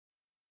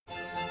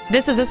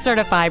This is a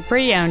certified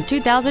pre-owned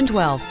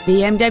 2012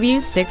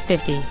 BMW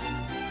 650.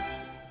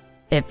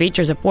 It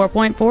features a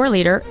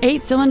 4.4-liter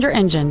 8-cylinder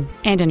engine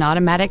and an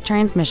automatic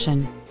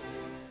transmission.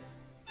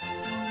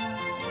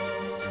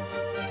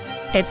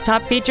 Its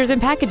top features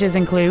and packages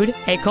include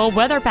a cold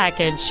weather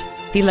package,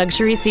 the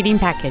luxury seating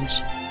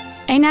package,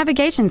 a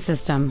navigation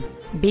system,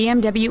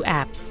 BMW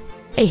apps,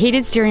 a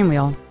heated steering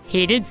wheel,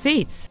 heated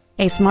seats,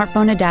 a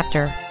smartphone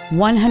adapter,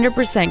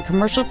 100%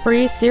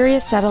 commercial-free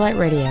Sirius satellite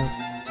radio,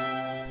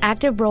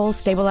 active roll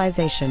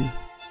stabilization,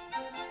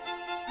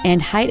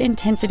 and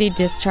high-intensity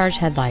discharge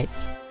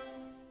headlights.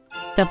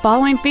 The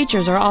following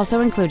features are also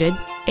included: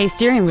 a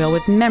steering wheel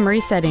with memory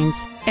settings,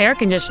 air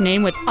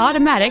conditioning with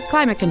automatic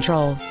climate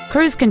control,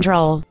 cruise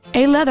control,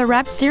 a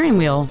leather-wrapped steering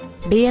wheel,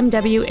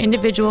 BMW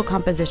individual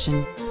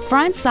composition,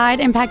 front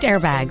side impact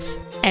airbags,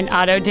 an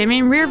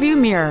auto-dimming rear-view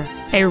mirror,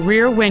 a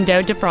rear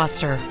window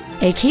defroster,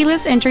 a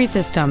keyless entry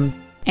system,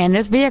 and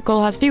this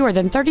vehicle has fewer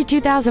than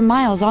 32,000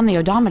 miles on the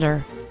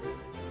odometer.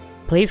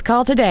 Please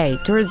call today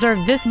to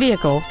reserve this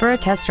vehicle for a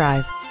test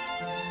drive.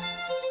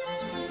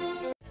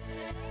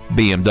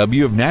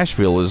 BMW of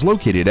Nashville is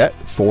located at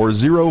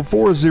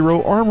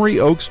 4040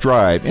 Armory Oaks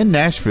Drive in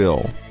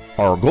Nashville.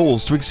 Our goal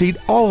is to exceed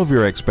all of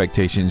your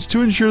expectations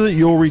to ensure that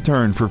you'll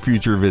return for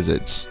future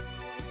visits.